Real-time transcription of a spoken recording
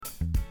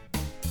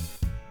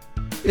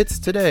It's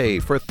Today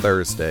for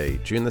Thursday,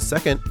 June the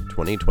 2nd,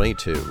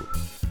 2022.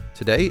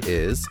 Today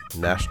is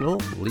National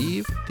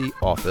Leave the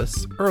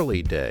Office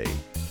Early Day,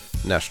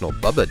 National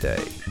Bubba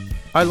Day,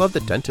 I Love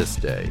the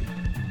Dentist Day,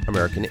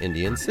 American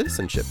Indian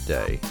Citizenship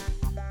Day,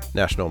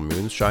 National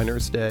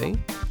Moonshiners Day,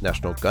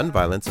 National Gun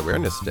Violence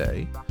Awareness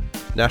Day,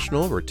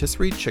 National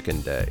Rotisserie Chicken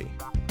Day,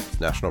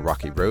 National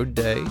Rocky Road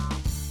Day,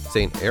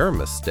 St.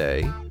 Aramis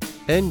Day,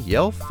 and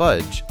Yell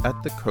Fudge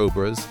at the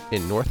Cobras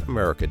in North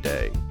America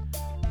Day.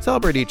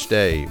 Celebrate each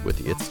day with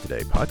the It's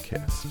Today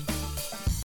podcast.